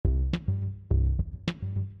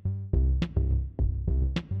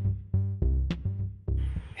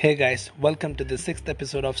Hey guys, welcome to the sixth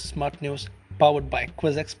episode of Smart News powered by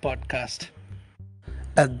QuizX Podcast.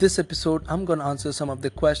 At this episode, I'm going to answer some of the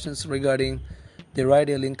questions regarding the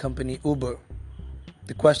ride-hailing company Uber.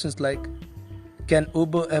 The questions like, can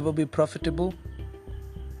Uber ever be profitable?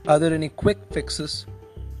 Are there any quick fixes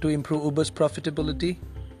to improve Uber's profitability?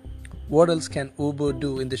 What else can Uber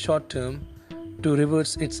do in the short term to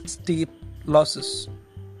reverse its steep losses?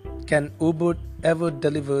 Can Uber ever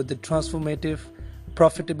deliver the transformative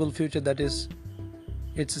profitable future that is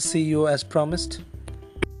its CEO has promised?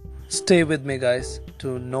 Stay with me guys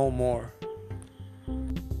to know more.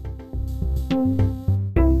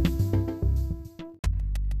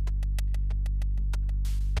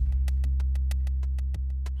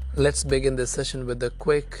 Let's begin this session with a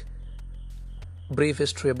quick brief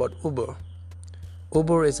history about Uber.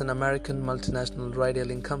 Uber is an American multinational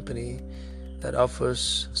ride-hailing company that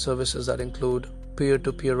offers services that include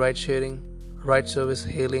peer-to-peer ride-sharing, ride service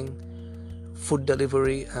hailing, food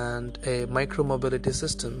delivery, and a micro-mobility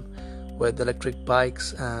system with electric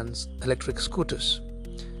bikes and electric scooters.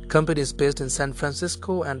 Company is based in San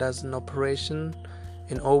Francisco and has an operation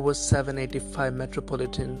in over 785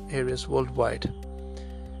 metropolitan areas worldwide.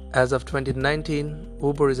 As of 2019,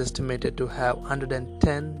 Uber is estimated to have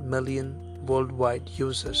 110 million worldwide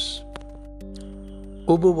users.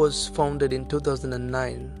 Uber was founded in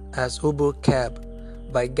 2009 as Uber Cab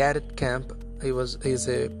by Garrett Camp. He's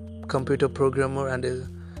a computer programmer and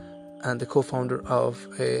the co-founder of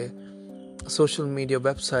a social media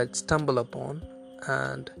website StumbleUpon,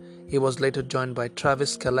 and he was later joined by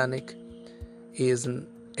Travis Kalanick. He is an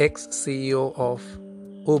ex-CEO of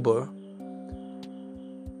Uber.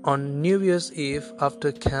 On New Year's Eve,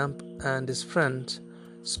 after Camp and his friends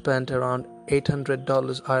spent around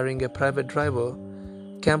 $800 hiring a private driver,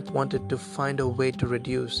 Camp wanted to find a way to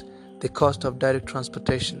reduce the cost of direct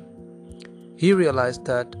transportation. He realized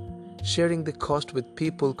that sharing the cost with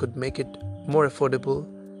people could make it more affordable,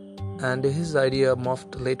 and his idea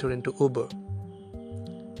morphed later into Uber.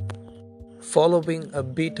 Following a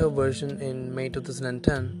beta version in May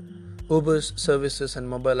 2010, Uber's services and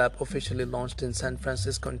mobile app officially launched in San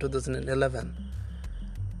Francisco in 2011.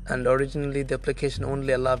 And originally, the application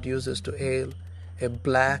only allowed users to hail a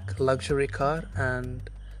black luxury car, and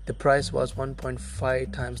the price was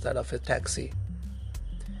 1.5 times that of a taxi.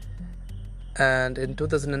 And in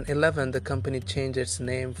 2011, the company changed its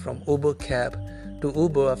name from Uber Cab to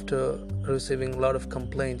Uber after receiving a lot of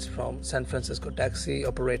complaints from San Francisco taxi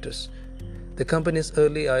operators. The company's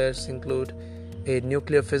early hires include a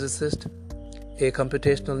nuclear physicist, a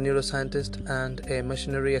computational neuroscientist, and a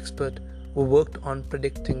machinery expert who worked on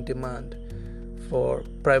predicting demand for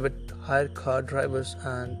private hire car drivers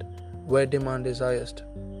and where demand is highest.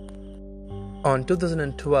 On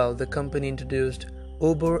 2012, the company introduced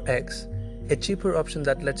UberX, a cheaper option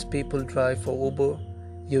that lets people drive for Uber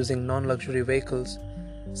using non-luxury vehicles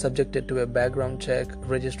subjected to a background check,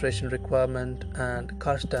 registration requirement, and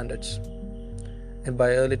car standards. And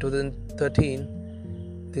by early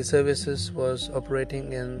 2013, the services was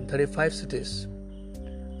operating in 35 cities.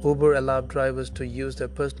 Uber allowed drivers to use their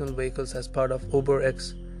personal vehicles as part of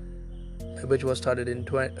UberX, which was started in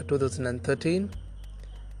 2013,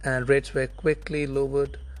 and rates were quickly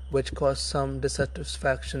lowered, which caused some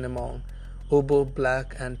dissatisfaction among Uber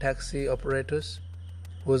Black and taxi operators,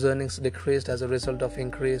 whose earnings decreased as a result of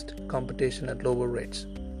increased competition at lower rates.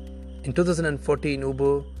 In 2014,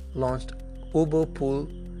 Uber launched Uber Pool,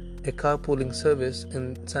 a carpooling service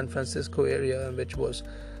in San Francisco area, which was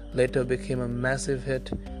later became a massive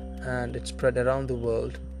hit, and it spread around the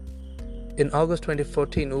world. In August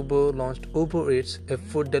 2014, Uber launched Uber Eats, a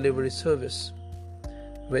food delivery service,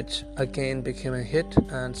 which again became a hit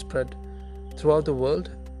and spread throughout the world.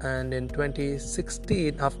 And in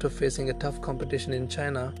 2016, after facing a tough competition in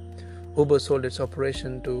China, Uber sold its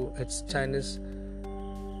operation to its Chinese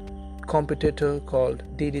competitor called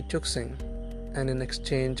Didi Chuxing, and in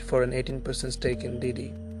exchange for an 18% stake in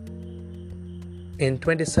Didi. In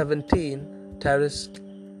 2017, Travis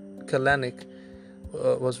Kalanick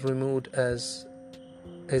was removed as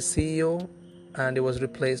a CEO, and he was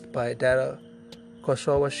replaced by Dara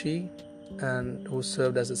Khosrowshahi, and who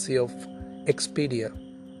served as the CEO of Expedia.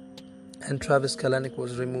 And Travis Kalanick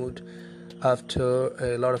was removed after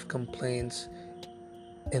a lot of complaints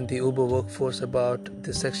in the Uber workforce about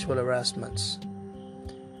the sexual harassments.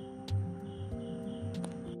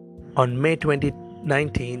 On May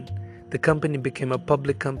 2019, the company became a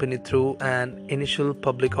public company through an initial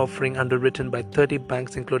public offering underwritten by 30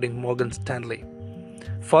 banks including Morgan Stanley.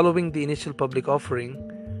 Following the initial public offering,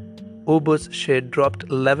 Uber's share dropped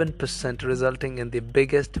 11%, resulting in the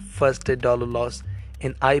biggest first-day dollar loss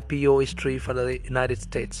in IPO history for the United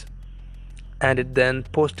States, and it then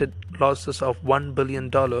posted losses of $1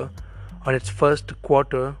 billion on its first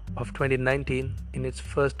quarter of 2019 in its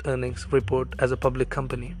first earnings report as a public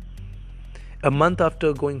company. A month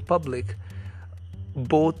after going public,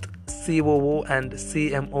 both COO and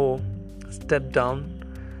CMO stepped down,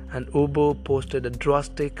 and Uber posted a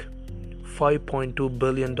drastic $5.2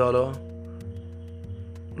 billion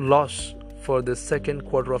loss for the second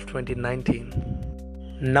quarter of 2019.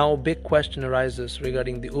 Now, big question arises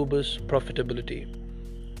regarding the Uber's profitability.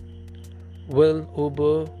 Will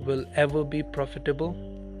Uber ever be profitable?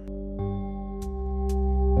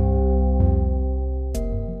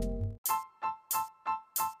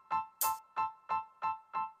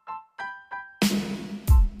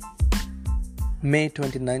 May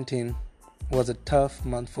 2019 was a tough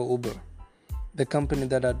month for Uber. The company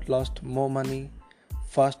that had lost more money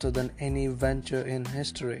faster than any venture in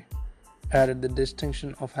history added the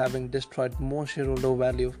distinction of having destroyed more shareholder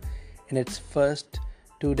value in its first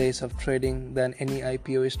 2 days of trading than any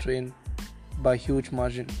IPO history by huge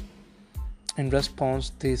margin. In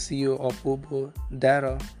response, the CEO of Uber,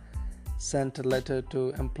 Dara, sent a letter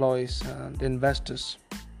to employees and investors.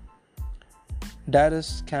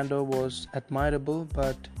 Dara's candor was admirable,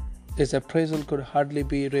 but his appraisal could hardly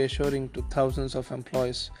be reassuring to thousands of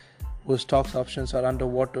employees whose stock options are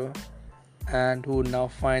underwater and who now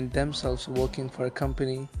find themselves working for a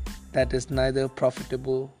company that is neither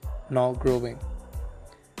profitable nor growing.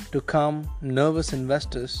 To calm nervous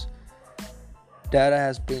investors, Dara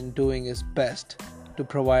has been doing his best to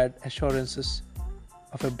provide assurances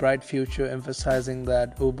of a bright future, emphasizing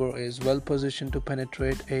that Uber is well positioned to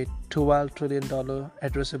penetrate a $12 trillion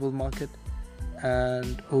addressable market,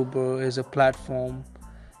 and Uber is a platform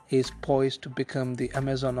he is poised to become the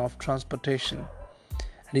Amazon of transportation.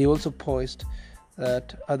 And he also poised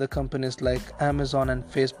that other companies like Amazon and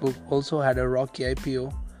Facebook also had a rocky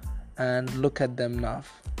IPO, and look at them now.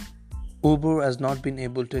 Uber has not been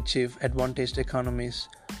able to achieve advantaged economies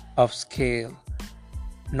of scale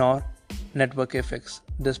nor network effects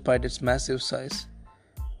despite its massive size.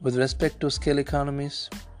 With respect to scale economies,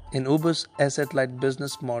 in Uber's asset-light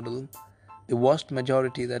business model, the vast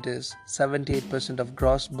majority, that is 78% of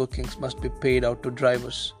gross bookings, must be paid out to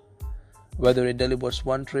drivers, whether it delivers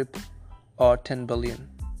one trip or 10 billion.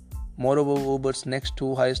 Moreover, Uber's next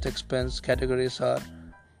two highest expense categories are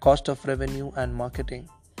cost of revenue and marketing,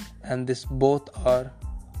 and these both are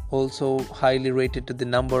also highly rated to the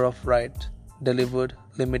number of rides delivered,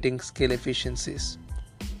 limiting scale efficiencies.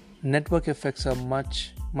 Network effects are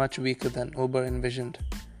much weaker than Uber envisioned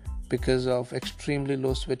because of extremely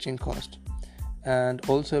low switching cost, and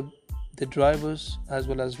also the drivers as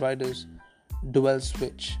well as riders dual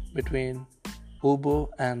switch between Uber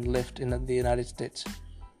and Lyft in the United States.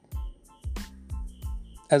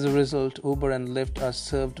 As a result, Uber and Lyft are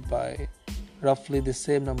served by roughly the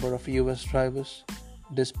same number of US drivers,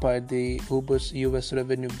 despite the Uber's US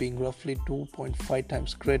revenue being roughly 2.5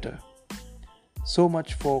 times greater. So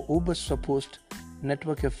much for Uber's supposed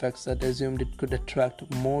network effects that assumed it could attract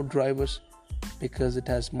more drivers because it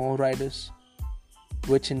has more riders,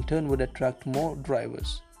 which in turn would attract more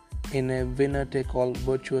drivers in a winner-take-all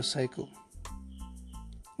virtuous cycle.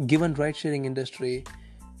 Given ride-sharing industry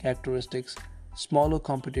characteristics, smaller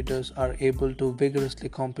competitors are able to vigorously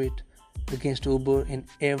compete against Uber in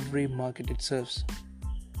every market it serves.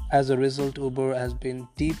 As a result, Uber has been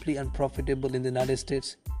deeply unprofitable in the United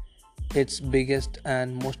States, its biggest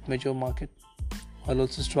and most major market, while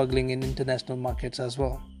also struggling in international markets as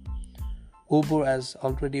well. Uber has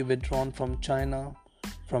already withdrawn from China,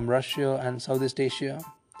 from Russia and Southeast Asia,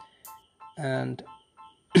 and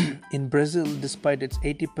in Brazil, despite its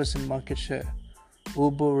 80% market share,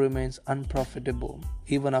 Uber remains unprofitable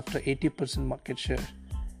even after 80% market share,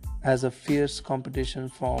 as a fierce competition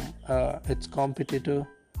from its competitor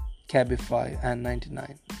Cabify and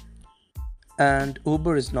 99. And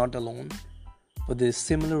Uber is not alone. For these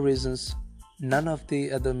similar reasons, none of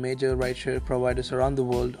the other major rideshare providers around the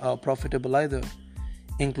world are profitable either,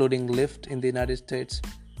 including Lyft in the United States,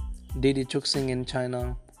 Didi Chuxing in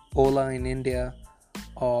China, Ola in India,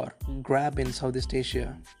 or Grab in Southeast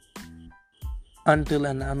Asia. Until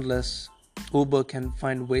and unless Uber can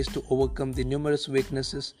find ways to overcome the numerous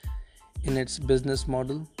weaknesses in its business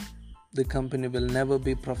model, the company will never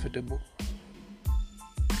be profitable.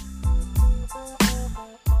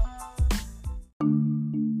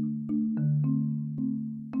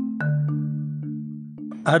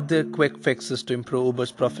 Are there quick fixes to improve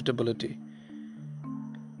Uber's profitability?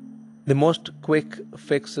 The most quick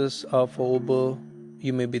fixes are for Uber,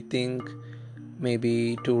 you may think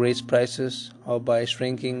maybe to raise prices or by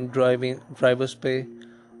shrinking drivers' pay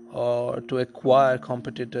or to acquire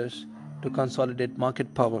competitors to consolidate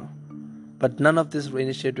market power. But none of these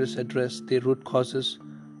initiatives address the root causes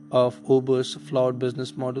of Uber's flawed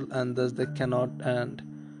business model, and thus they cannot and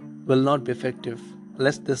will not be effective.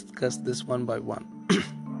 Let's discuss this one by one.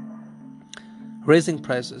 Raising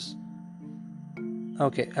prices.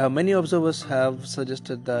 Okay, many observers have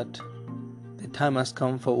suggested that the time has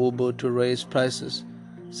come for Uber to raise prices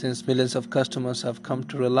since millions of customers have come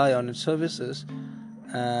to rely on its services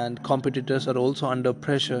and competitors are also under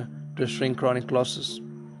pressure to shrink chronic losses.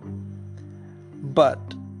 But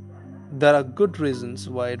there are good reasons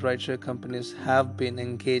why rideshare companies have been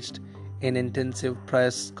engaged in intensive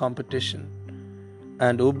price competition,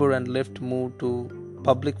 and Uber and Lyft move to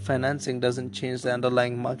public financing doesn't change the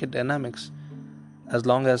underlying market dynamics. As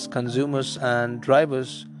long as consumers and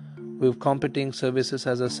drivers view competing services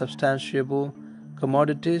as a substantiable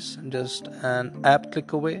commodities just an app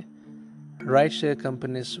click away, rideshare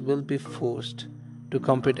companies will be forced to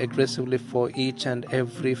compete aggressively for each and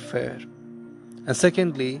every fare. And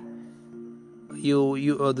secondly,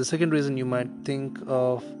 the second reason you might think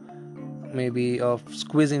of maybe of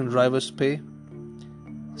squeezing drivers' pay,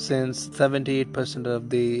 since 78% of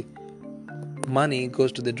the money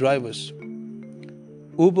goes to the drivers.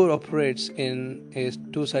 Uber operates in a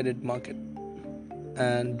two-sided market,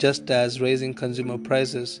 and just as raising consumer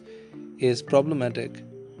prices is problematic,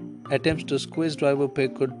 attempts to squeeze driver pay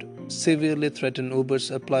could severely threaten Uber's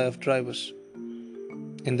supply of drivers.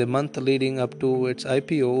 In the month leading up to its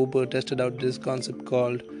IPO, Uber tested out this concept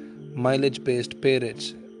called mileage-based pay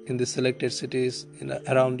rates in the selected cities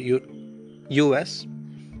around US,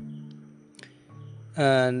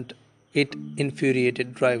 and it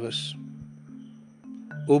infuriated drivers.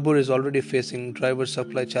 Uber is already facing driver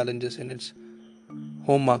supply challenges in its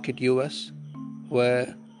home market US,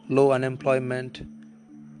 where low unemployment,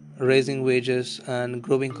 raising wages, and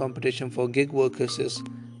growing competition for gig workers is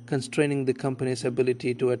constraining the company's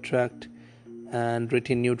ability to attract and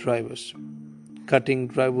retain new drivers. Cutting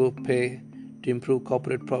driver pay to improve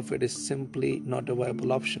corporate profit is simply not a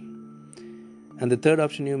viable option. And the third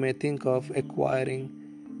option, you may think of acquiring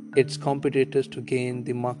its competitors to gain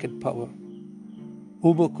the market power.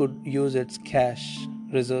 Uber could use its cash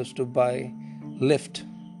reserves to buy Lyft,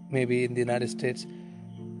 maybe in the United States,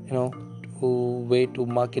 to way to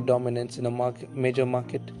market dominance in a major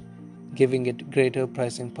market, giving it greater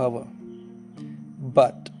pricing power.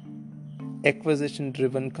 But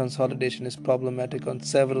acquisition-driven consolidation is problematic on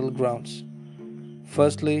several grounds.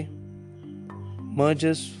 Firstly,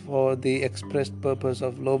 mergers for the expressed purpose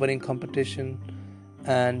of lowering competition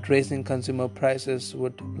and raising consumer prices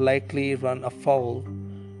would likely run afoul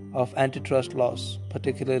of antitrust laws,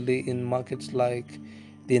 particularly in markets like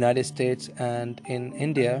the United States and in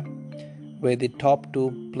India, where the top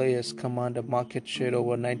two players command a market share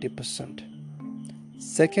over 90%.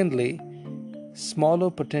 Secondly, smaller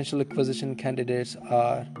potential acquisition candidates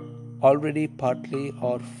are already partly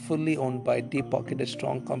or fully owned by deep-pocketed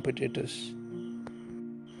strong competitors.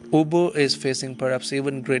 Uber is facing perhaps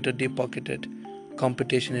even greater deep-pocketed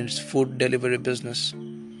competition in its food delivery business,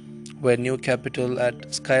 where new capital at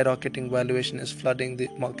skyrocketing valuation is flooding the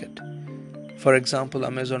market. For example,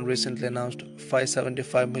 Amazon recently announced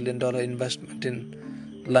 $575 million investment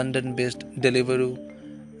in London-based Deliveroo,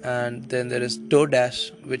 and then there is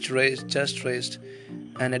DoorDash, which just raised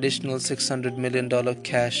an additional $600 million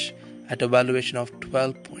cash at a valuation of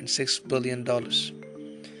 $12.6 billion.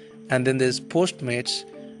 And then there's Postmates,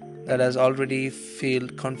 that has already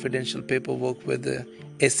filed confidential paperwork with the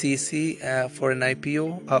SEC for an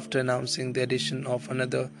IPO after announcing the addition of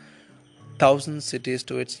another 1,000 cities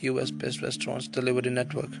to its US-based restaurants delivery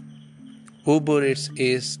network. Uber Eats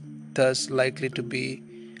is thus likely to be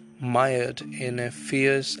mired in a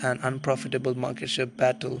fierce and unprofitable market share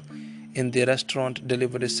battle in the restaurant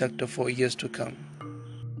delivery sector for years to come.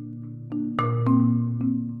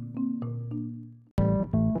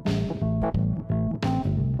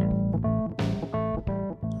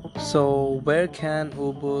 So, where can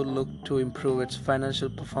Uber look to improve its financial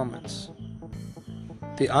performance?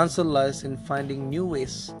 The answer lies in finding new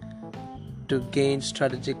ways to gain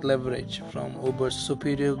strategic leverage from Uber's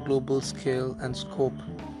superior global scale and scope.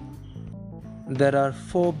 There are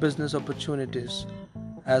 4 business opportunities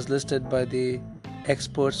as listed by the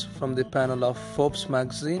experts from the panel of Forbes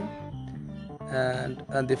magazine,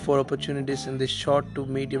 and the 4 opportunities in the short to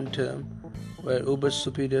medium term where Uber's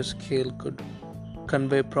superior scale could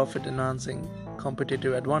convey profit enhancing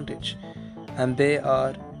competitive advantage, and they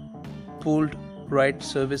are pooled ride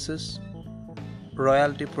services,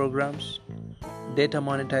 royalty programs, data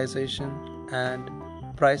monetization, and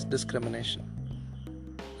price discrimination.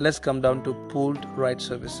 Let's come down to pooled ride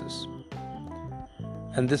services.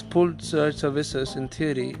 And this pooled ride services, in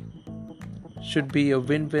theory, should be a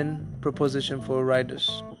win-win proposition for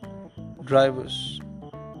riders, drivers,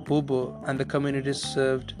 Uber, and the communities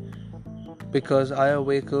served, because higher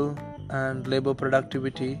vehicle and labor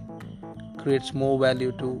productivity creates more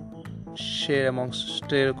value to share amongst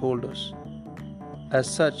stakeholders.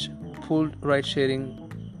 As such, pooled ride sharing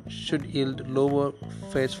should yield lower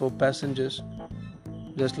fares for passengers,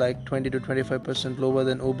 just like 20 to 25% lower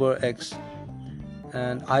than Uber X,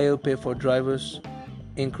 and higher pay for drivers,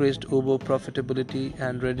 increased Uber profitability,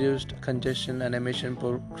 and reduced congestion and emission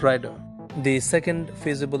per rider. The second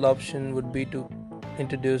feasible option would be to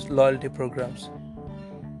introduce loyalty programs.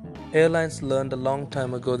 Airlines learned a long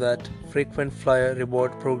time ago that frequent flyer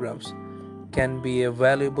reward programs can be a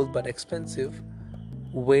valuable but expensive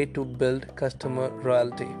way to build customer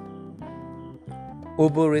loyalty.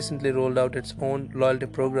 Uber recently rolled out its own loyalty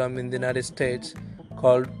program in the United States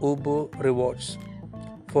called Uber Rewards.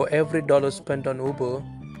 For every dollar spent on Uber,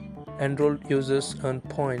 enrolled users earn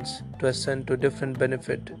points to ascend to different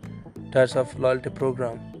benefit tiers of loyalty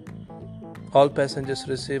program. All passengers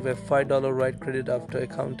receive a $5 ride credit after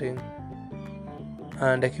accounting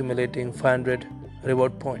and accumulating 500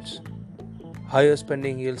 reward points. Higher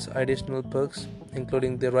spending yields additional perks,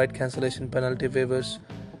 including the ride cancellation penalty waivers,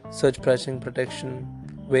 surge pricing protection,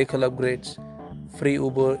 vehicle upgrades, free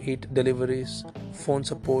Uber Eats deliveries, phone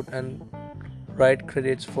support, and ride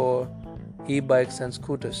credits for e-bikes and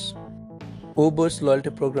scooters. Uber's loyalty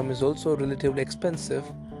program is also relatively expensive.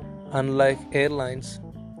 Unlike airlines,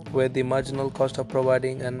 where the marginal cost of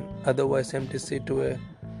providing an otherwise empty seat to a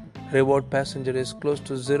reward passenger is close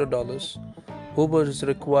to $0, Uber is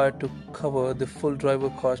required to cover the full driver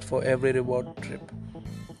cost for every reward trip.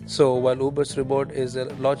 So, while Uber's reward is a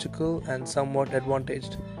logical and somewhat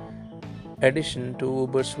advantaged addition to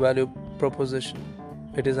Uber's value proposition,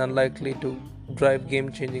 it is unlikely to drive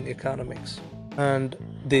game-changing economics. And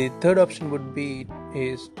the third option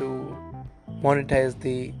is to monetize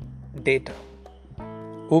the data.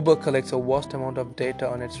 Uber collects a vast amount of data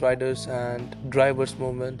on its riders and drivers'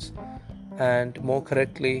 movements, and more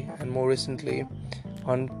correctly and more recently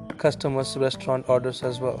on customers' restaurant orders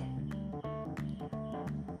as well.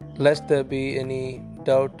 Lest there be any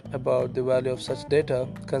doubt about the value of such data,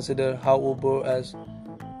 consider how Uber has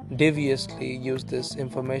deviously used this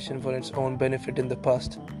information for its own benefit in the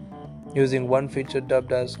past. Using one feature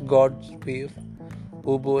dubbed as God's Wave,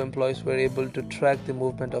 Uber employees were able to track the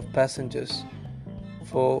movement of passengers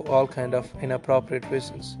for all kinds of inappropriate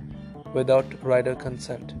reasons without rider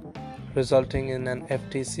consent, resulting in an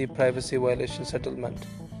FTC privacy violation settlement.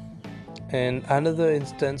 In another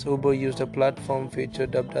instance, Uber used a platform feature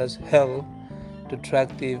dubbed as Hell to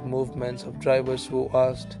track the movements of drivers who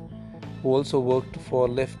also worked for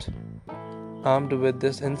Lyft. Armed with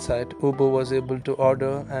this insight, Uber was able to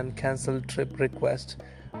order and cancel trip requests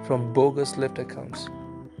from bogus Lyft accounts,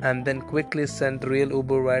 and then quickly send real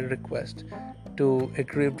Uber ride requests to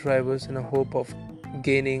aggrieved drivers in a hope of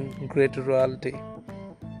gaining greater royalty.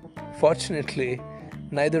 Fortunately,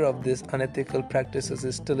 neither of these unethical practices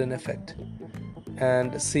is still in effect,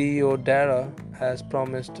 and CEO Dara has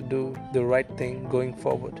promised to do the right thing going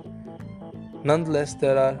forward. Nonetheless,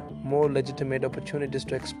 there are more legitimate opportunities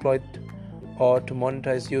to exploit or to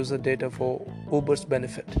monetize user data for Uber's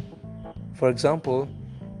benefit. For example,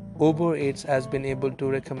 Uber Eats has been able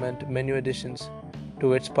to recommend menu additions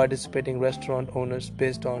to its participating restaurant owners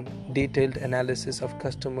based on detailed analysis of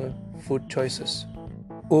customer food choices.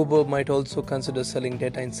 Uber might also consider selling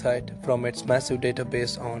data insight from its massive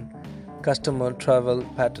database on customer travel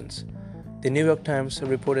patterns. The New York Times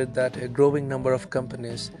reported that a growing number of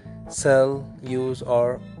companies sell, use,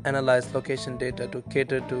 or analyze location data to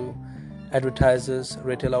cater to advertisers,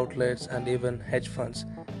 retail outlets, and even hedge funds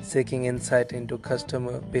seeking insight into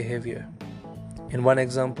customer behavior. In one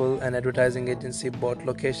example, an advertising agency bought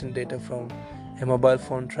location data from a mobile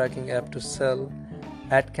phone tracking app to sell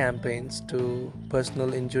ad campaigns to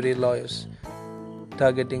personal injury lawyers,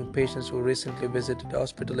 targeting patients who recently visited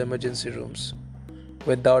hospital emergency rooms,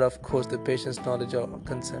 without, of course, the patient's knowledge or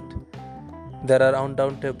consent. There are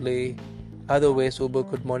undoubtedly other ways Uber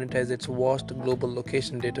could monetize its vast global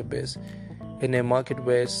location database in a market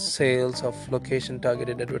where sales of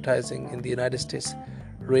location-targeted advertising in the United States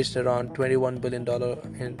reached around $21 billion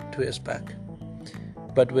in 2 years back.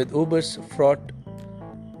 But with Uber's fraught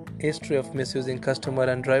history of misusing customer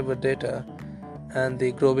and driver data and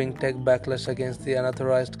the growing tech backlash against the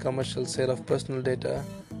unauthorized commercial sale of personal data,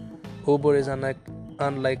 Uber is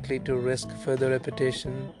unlikely to risk further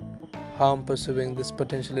reputation harm pursuing this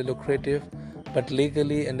potentially lucrative but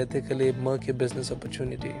legally and ethically murky business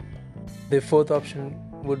opportunity. The fourth option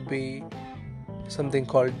would be something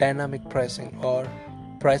called dynamic pricing or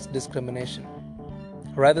price discrimination.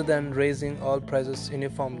 Rather than raising all prices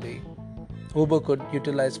uniformly, Uber could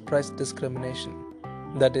utilize price discrimination,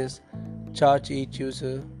 that is, charge each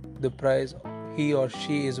user the price he or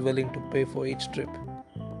she is willing to pay for each trip.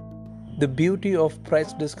 The beauty of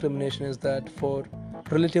price discrimination is that for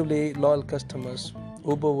relatively loyal customers,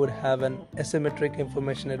 Uber would have an asymmetric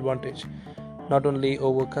information advantage, not only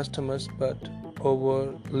over customers but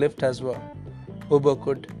over Lyft as well. Uber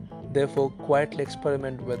could therefore quietly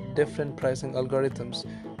experiment with different pricing algorithms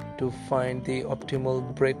to find the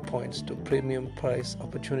optimal breakpoints to premium price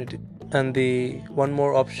opportunity. And the one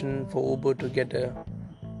more option for Uber to get a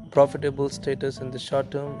profitable status in the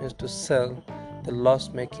short term is to sell the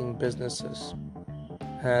loss-making businesses.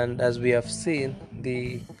 And as we have seen,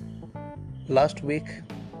 the last week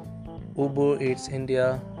Uber Eats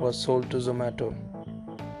India was sold to Zomato,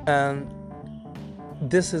 and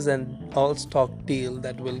this is an all-stock deal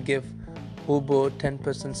that will give Uber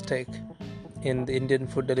 10% stake in the Indian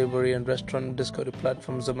food delivery and restaurant discovery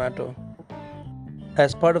platform Zomato.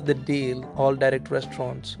 As part of the deal, all direct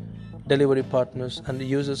restaurants, delivery partners, and the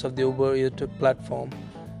users of the Uber Eats platform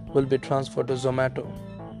will be transferred to Zomato.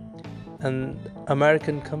 And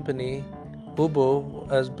American company Uber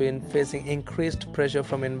has been facing increased pressure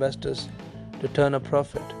from investors to turn a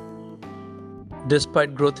profit.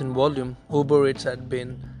 Despite growth in volume, Uber Eats had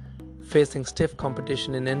been facing stiff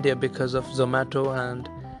competition in India because of Zomato and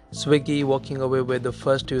Swiggy walking away with the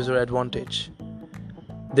first user advantage.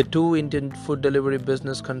 The two Indian food delivery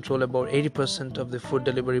business control about 80% of the food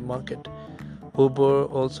delivery market. Uber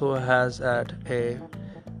also has had a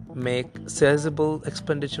make sizable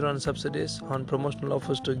expenditure on subsidies on promotional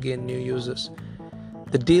offers to gain new users.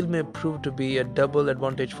 The deal may prove to be a double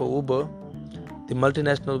advantage for Uber. The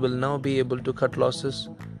multinational will now be able to cut losses,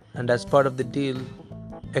 and as part of the deal,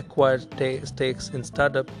 acquire stakes in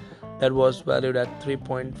startup that was valued at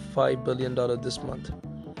 $3.5 billion this month.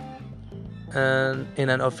 And in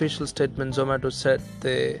an official statement, Zomato said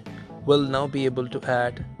they will now be able to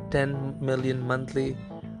add 10 million monthly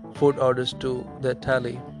food orders to their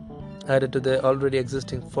tally. Added to their already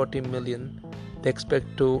existing 40 million, they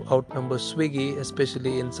expect to outnumber Swiggy,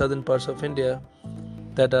 especially in southern parts of India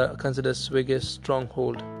that are considered Swiggy's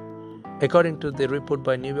stronghold. According to the report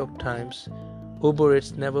by New York Times, Uber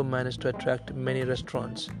Eats never managed to attract many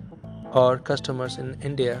restaurants or customers in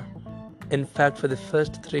India. In fact, for the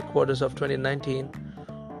first 3 quarters of 2019,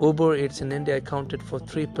 Uber Eats in India accounted for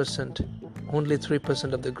only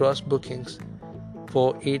 3% of the gross bookings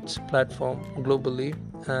for Eats platform globally,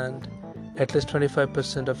 and at least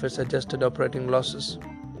 25% of its adjusted operating losses.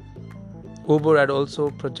 Uber had also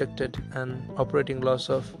projected an operating loss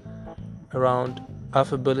of around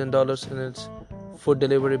 $500 million in its food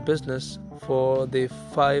delivery business for the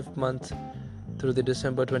 5 months through the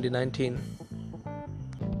December 2019.